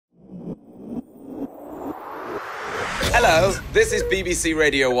Hello, this is BBC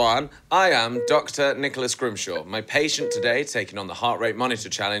Radio 1. I am Dr. Nicholas Grimshaw. My patient today, taking on the heart rate monitor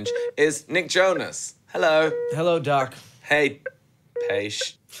challenge, is Nick Jonas. Hello. Hello, Doc. Hey,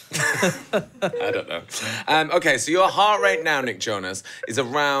 Paish. I don't know. Okay, so your heart rate now, Nick Jonas, is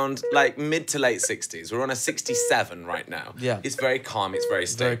around like mid to late 60s. We're on a 67 right now. Yeah. It's very calm, it's very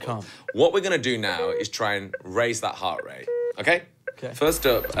stable. Very calm. What we're going to do now is try and raise that heart rate, okay? Okay. First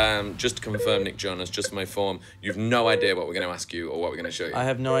up, just to confirm, Nick Jonas, just for my form, you've no idea what we're going to ask you or what we're going to show you. I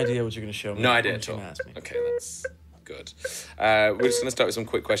have no idea what you're going to show me. No idea at all. Ask me. Okay, that's good. We're just going to start with some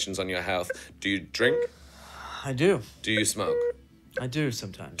quick questions on your health. Do you drink? I do. Do you smoke? I do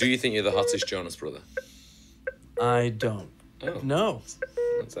sometimes. Do you think you're the hottest Jonas brother? I don't. Oh. No.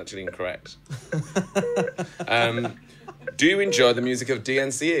 That's actually incorrect. Do you enjoy the music of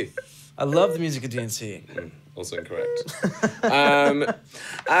DNCE? I love the music of DNC. Also incorrect.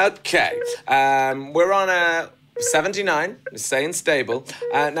 Okay. We're on a 79. We're staying stable.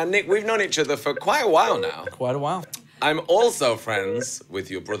 Now, Nick, we've known each other for quite a while now. Quite a while. I'm also friends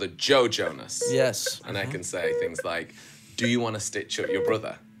with your brother, Joe Jonas. Yes. And I can say things like, do you want to stitch up your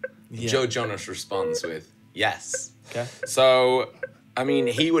brother? Yeah. Joe Jonas responds with, yes. Okay. So, I mean,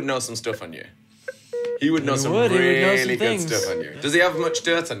 he would know some stuff on you. He would know some really good stuff on you. Does he have much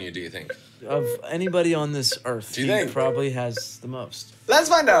dirt on you, do you think? Of anybody on this earth, Do you think? He probably has the most. Let's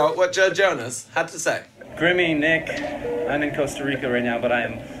find out what Joe Jonas had to say. Grimmy, Nick, I'm in Costa Rica right now, but I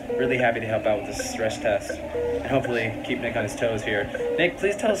am really happy to help out with this stress test and hopefully keep Nick on his toes here. Nick,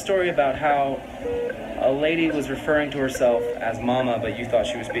 please tell a story about how a lady was referring to herself as Mama, but you thought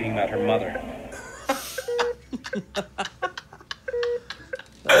she was speaking about her mother.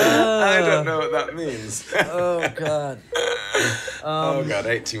 I don't know what that means. Oh, God. Oh, God,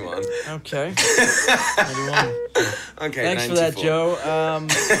 81. Okay. 81. Okay, Thanks 94. for that, Joe.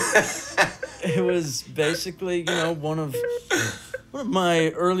 It was basically, you know, one of my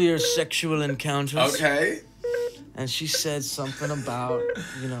earlier sexual encounters. Okay. And she said something about,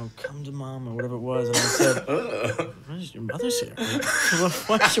 you know, come to mom or whatever it was. And I said, your mother's here.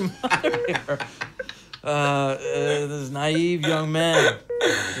 Why's your mother here? This naive young man,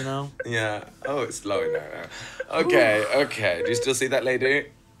 you know? Yeah. Oh, it's slowing down now. Okay, okay. Do you still see that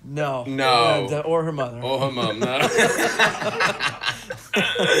lady? No. No. Or her mother. Or her mum, no.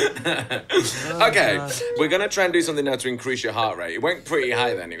 Okay, we're going to try and do something now to increase your heart rate. It went pretty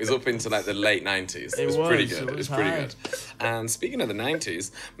high then. It was up into like the late 90s. It was pretty good. It was pretty good. And speaking of the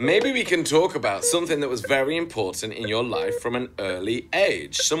 90s, maybe we can talk about something that was very important in your life from an early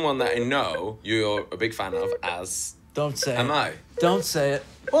age. Someone that I know you're a big fan of as... Don't say Am it. I? Don't say it.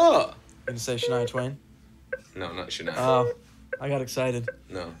 What? Gonna say Shania Twain? No, not Shania. Oh, I got excited.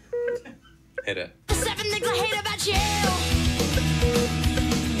 No. Hit it. 7 things I hate about you.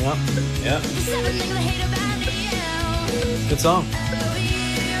 Yep. Yeah. 7 things I hate about you. Good song.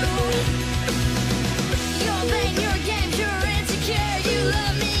 You're vain, you're games, you're insecure. You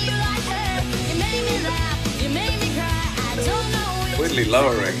love me, you like her. You made me laugh, you made me cry. I don't know which Weirdly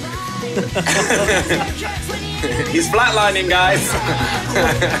lowering. He's He's flatlining, guys.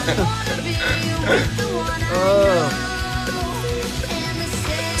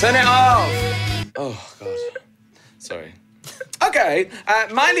 Turn it off. Oh, God. Sorry. Okay,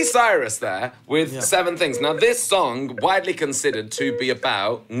 Miley Cyrus there with 7 Things. Now, this song, widely considered to be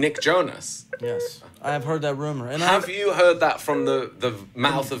about Nick Jonas. Yes. I have heard that rumor. And Have you heard that from the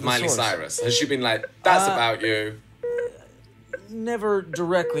mouth of The Miley source. Cyrus? Has she been like, that's about you? Never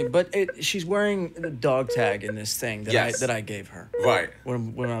directly, but she's wearing the dog tag in this thing that I gave her. Right.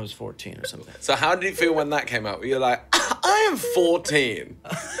 When I was 14 or something. So how did you feel when that came out? You're like, I am 14.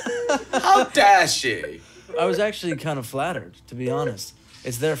 How dare she? I was actually kind of flattered, to be honest.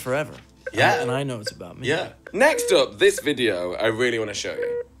 It's there forever. Yeah. And I know it's about me. Yeah. Next up, this video I really want to show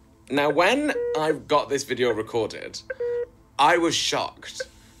you. Now, when I got this video recorded, I was shocked.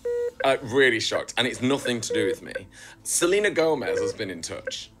 Really shocked. And it's nothing to do with me. Selena Gomez has been in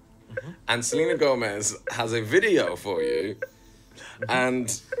touch. And Selena Gomez has a video for you.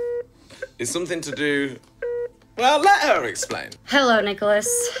 And it's something to do... Well, let her explain. Hello, Nicholas.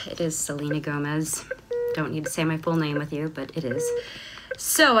 It is Selena Gomez. Don't need to say my full name with you, but it is.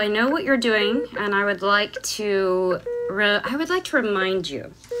 So I know what you're doing, and I would like to remind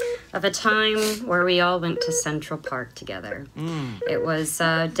you of a time where we all went to Central Park together. It was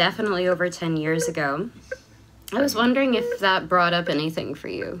definitely over 10 years ago. I was wondering if that brought up anything for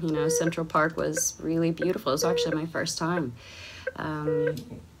you. You know, Central Park was really beautiful. It was actually my first time.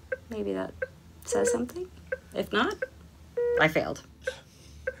 Maybe that says something. If not, I failed.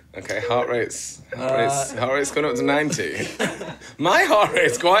 Okay, heart rate's going up to 90. My heart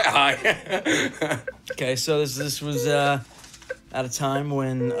rate's quite high. Okay, so this was at a time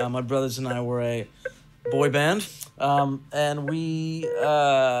when my brothers and I were a boy band, and we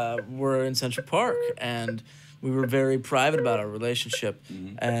were in Central Park, and we were very private about our relationship,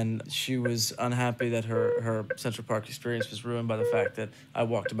 and she was unhappy that her Central Park experience was ruined by the fact that I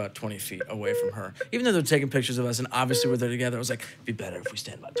walked about 20 feet away from her. Even though they're taking pictures of us and obviously we're there together, I was like, it'd be better if we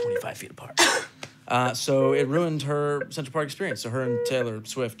stand about 25 feet apart. So it ruined her Central Park experience. So her and Taylor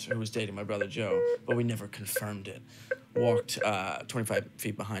Swift, who was dating my brother Joe, but we never confirmed it, walked 25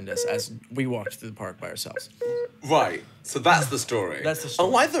 feet behind us as we walked through the park by ourselves. Right. So that's the story. That's the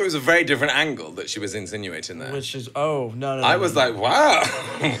story. Oh, I thought it was a very different angle that she was insinuating there. Which is, no. I was like, wow.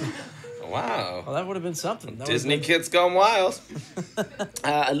 Wow. Well, that would have been something. That Disney would've been- kids gone wild.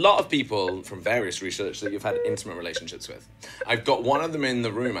 A lot of people from various research that you've had intimate relationships with. I've got one of them in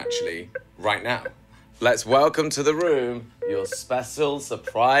the room, actually, right now. Let's welcome to the room your special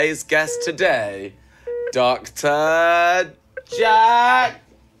surprise guest today, Dr. Jack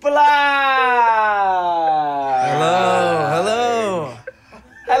Black. Hello.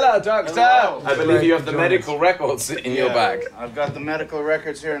 Hello, Doctor. Hello. I believe you have the medical records in your bag. I've got the medical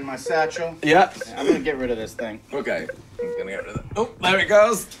records here in my satchel. Yep. I'm gonna get rid of this thing. Okay. I'm gonna get rid of it. Oh, there it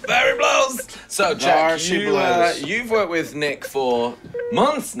goes. There it blows. So, Jack, she blows. you've worked with Nick for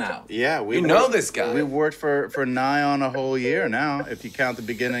months now. Yeah, You know this guy. We worked for nigh on a whole year now, if you count the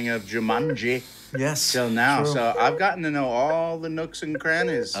beginning of Jumanji Yes. till now. True. So I've gotten to know all the nooks and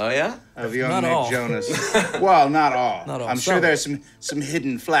crannies Oh, yeah? of young Not Nick all. Jonas. Well, not all. Not all, I'm sure some. there's some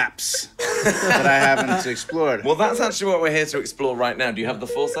hidden flaps that I haven't explored. Well, that's actually what we're here to explore right now. Do you have the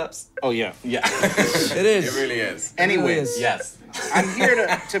forceps? Oh yeah. Yeah. It is. It really is. Anyways, Yes. I'm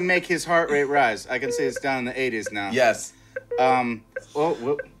here to make his heart rate rise. I can say it's down in the 80s now. Yes.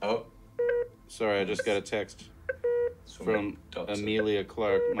 Whoop. Oh. Sorry, I just got a text from Amelia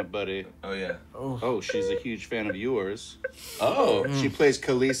Clark, my buddy. Oh, yeah. Oh, she's a huge fan of yours. Oh. She plays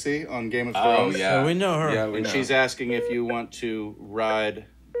Khaleesi on Game of Oh, Thrones. yeah. So we know her. Yeah, we And know. she's asking if you want to ride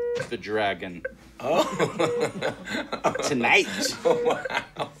the dragon Oh. tonight. Wow.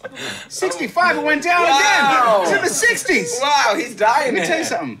 65, it went down Wow. again. It's in the 60s. Wow, he's dying. Let me tell you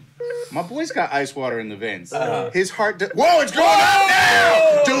something. My boy's got ice water in the veins. His heart... Whoa, it's going up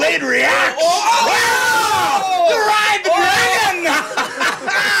now! Delayed reaction! Wow! Ride the dragon!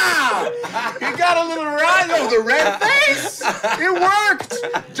 He got a little ride. Oh, the red face! It worked!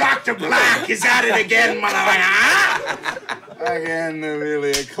 Dr. Black is at it again, motherfucker! Again,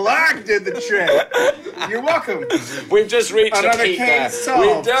 Amelia Clark did the trick. You're welcome. We've just reached Another a peak there. case solved.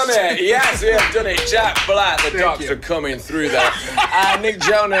 We've done it. Yes, we have done it. Jack Black, the Thank doctor, you. coming through there. Nick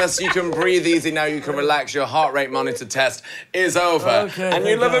Jonas, you can breathe easy now. You can relax. Your heart rate monitor test is over. Okay, and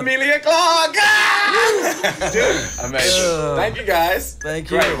you thank love God. Amelia Clark. Dude. Amazing. Thank you, guys.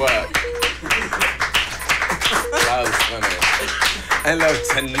 Thank you. Great work. That was funny. Hello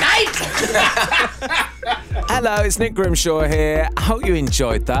tonight. Hello, it's Nick Grimshaw here. I hope you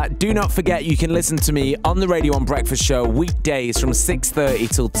enjoyed that. Do not forget you can listen to me on the Radio 1 Breakfast Show weekdays from 6:30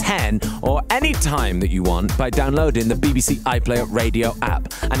 till 10 or any time that you want by downloading the BBC iPlayer radio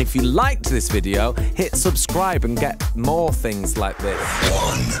app. And if you liked this video, hit subscribe and get more things like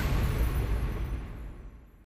this.